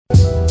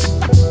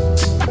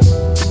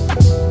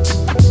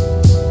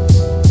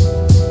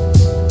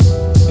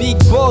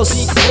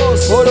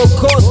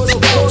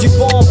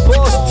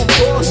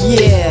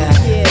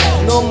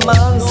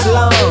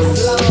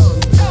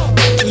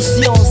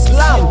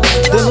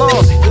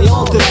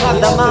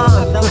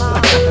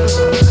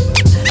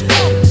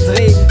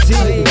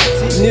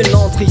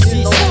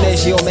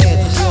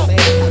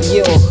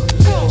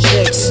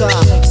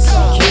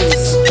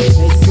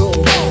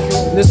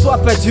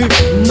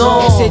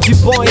du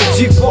bon et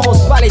du bon.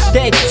 C'est pas les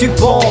textes du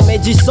bon, mais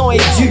du son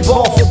et du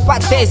bon. Faut pas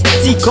tester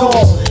si con,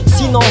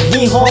 sinon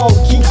Hiron,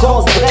 King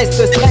Kong, stress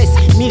de stress,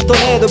 1000 tonnes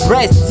de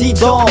Brest, dis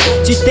donc.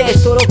 Tu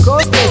testes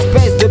Holocauste,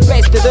 espèce de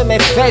peste de mes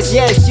fesses.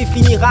 Yes, tu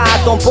finiras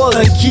à ton pose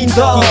un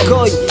kingdom.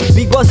 Kikoy,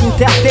 Big Boss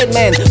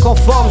Entertainment,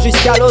 conforme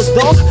jusqu'à l'os.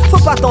 Donc,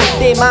 faut pas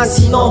tenter man,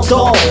 sinon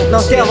ton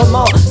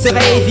enterrement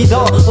serait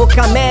évident. Au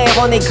Camer,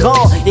 on est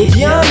grand et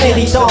bien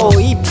méritant. Au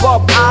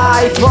hip-hop,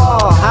 high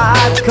for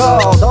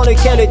hardcore, dans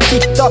lequel le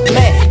tip-top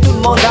met tout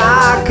le monde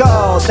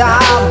d'accord.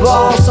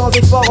 D'abord, sans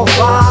effort, on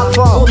va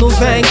fort. Pour nous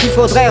vaincre, il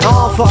faudrait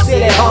renforcer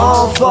les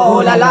renforts.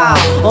 Oh là là,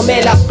 on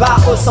met la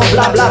barre au sang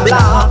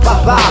blablabla.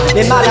 Papa,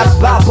 les mal à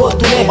bas pour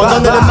tous les on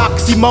donne le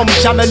maximum,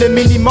 jamais le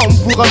minimum.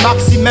 Pour un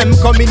maximum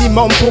comme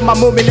minimum. Pour ma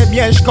môme et les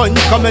biens, je cogne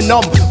comme un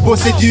homme. Beau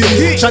c'est dur,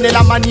 j'en ai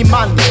la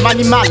manimal,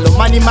 manimal,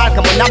 manimal.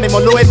 Comme mon âme et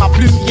mon eau et ma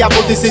plume qui a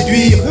beau te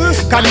séduire.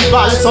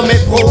 Cannibal sont mes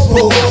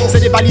propos. C'est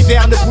des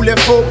balivernes pour les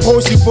faux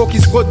pros. S'il faut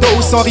qu'ils se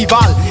ou sans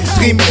rival.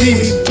 Dream Team.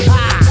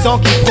 Sans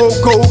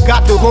quiproquo,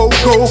 gâteau,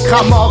 roco,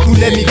 cramant tous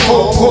les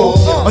micros.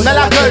 On a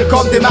la gueule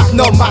comme des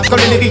Magnum, comme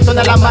les lyrics, on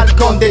a la malle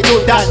comme des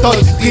Dalton.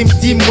 Dream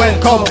Team,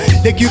 welcome,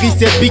 l'écurie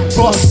c'est Big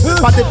Boss.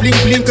 Pas de bling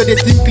bling que des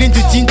steam clean,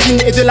 du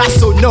tin et de la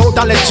sono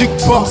dans les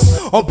jukebox.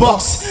 On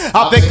bosse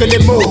avec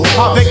les mots,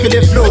 avec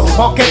les flows.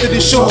 En quête de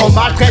show, on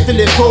maltraite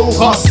les faux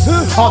rosses.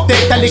 En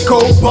tête à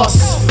l'éco-boss,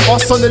 on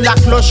sonne la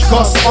cloche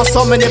gosse.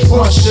 Ensemble les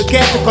proches, de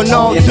quête qu'on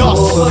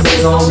endosse.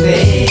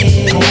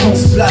 On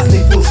se place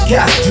les fausses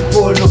cartes du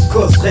pôle au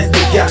cost. Reste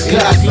de garde,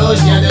 la cloche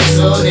vient de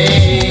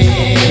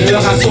sonner.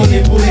 L'heure a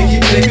sonné pour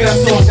l'équipe, les cœurs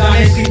sont dans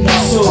les tripes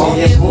morceaux. On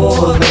vient pour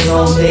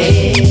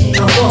représenter.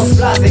 Quand on se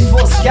place des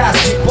fausses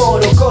casses du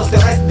pôle au cost,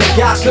 reste de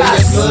garde,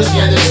 la cloche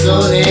vient de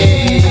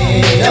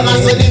sonner. L'heure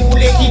a sonné pour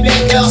l'équipe,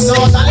 les cœurs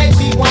sont dans les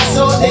tripes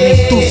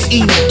moissonnés. Tous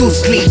in,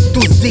 tous clean,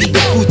 tous deal de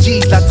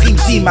Fujis. La Dream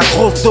Team à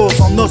grosse dose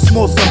en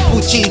osmose comme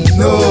Poutine.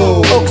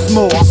 No.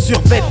 Oxmo en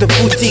survêt de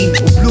Poutine.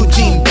 Ou Blue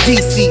Jean,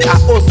 DC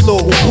à Oslo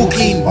ou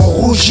Brooklyn. On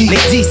rougit.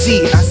 Les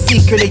DC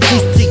ainsi que les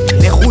districts,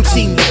 les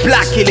routines, les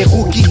blacks et les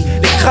rookies,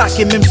 les cracks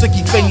et même ceux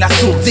qui feignent la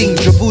sourdine.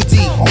 Je vous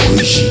dis, on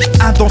rugit.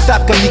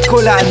 Indomptable comme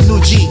Nicolas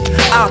Nouji,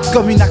 hard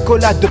comme une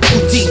accolade de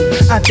Poutine.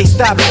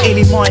 Intestable,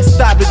 élément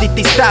instable,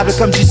 détestable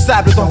comme du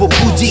sable dans vos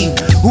puddings.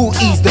 Who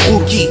is the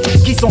rookie?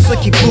 Qui sont ceux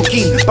qui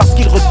booking? Parce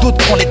qu'ils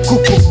redoutent qu'on les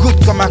coupe au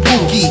goutte comme un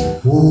cookie.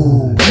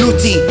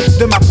 L'outil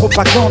de ma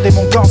propagande est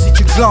mon gant. Si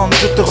tu glandes,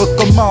 je te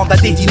recommande à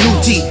des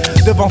inoutis.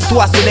 Devant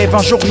toi se lève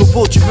un jour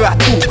nouveau, tu veux à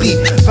tout prix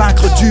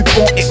vaincre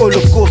Dupont et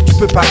Holocauste, tu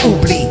peux pas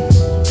oublier.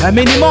 Un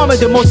minimum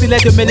de mots s'il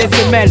est de mêler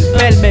se mêle.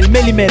 Pêle-mêle,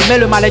 mêle-mêle, mais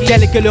le mal est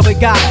tel que le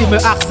regard qui me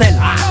harcèle.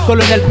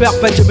 Colonel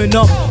Perfect, je me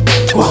nomme.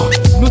 Quoi?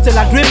 Nous c'est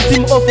la Dream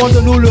Team, au fond de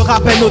nous le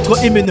rap est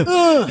notre hymne.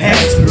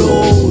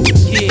 Explose.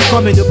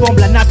 Comme une bombe,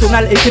 la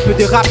nationale équipe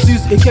de Rapsus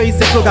écueille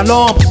ses flots dans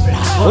l'ombre.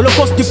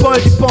 Holocauste du pont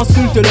et du pont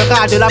sculpte le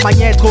rat de la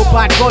manière trop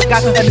bad. Gold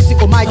 4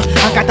 MC au mic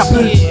en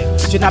catapulte.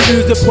 Je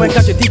n'abuse de points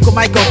quand je dis qu'au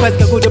mic on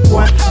presque un coup de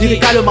poing.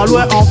 Lyricalement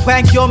loin en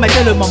Frank yo mais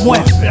tellement moins.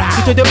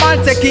 Tu te demandes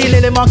c'est qui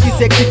l'élément qui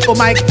s'excite au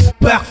mic.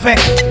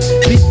 Perfect.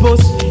 Big Boss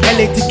et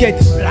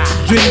l'étiquette.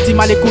 Dream Team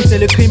à l'écoute c'est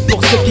le crime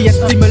pour ceux qui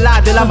estiment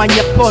là de la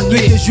manière bonne.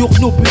 Nuit et jour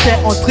nous putain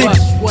on trip.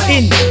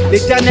 In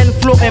l'éternel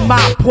flow est ma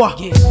proie.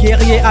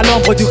 Guerrier à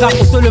l'ombre du rap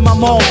pour seulement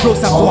mon flow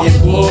sa voix. On vient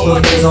pour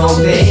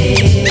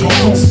représenter.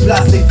 Quand on se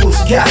place les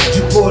fausses cartes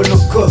du pôle au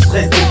cost,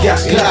 reste de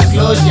garde, la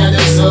cloche vient de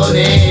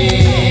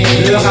sonner.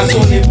 L'heure a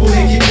sonné pour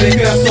l'équipe, les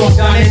cœurs sont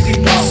dans les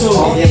tripes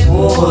morceaux. On vient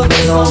pour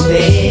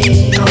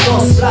représenter. Quand on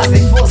se place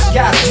les fausses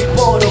casses du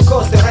pôle au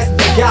cost, reste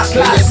de garde,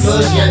 la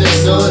cloche vient de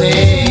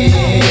sonner.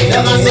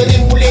 L'heure a sonné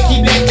pour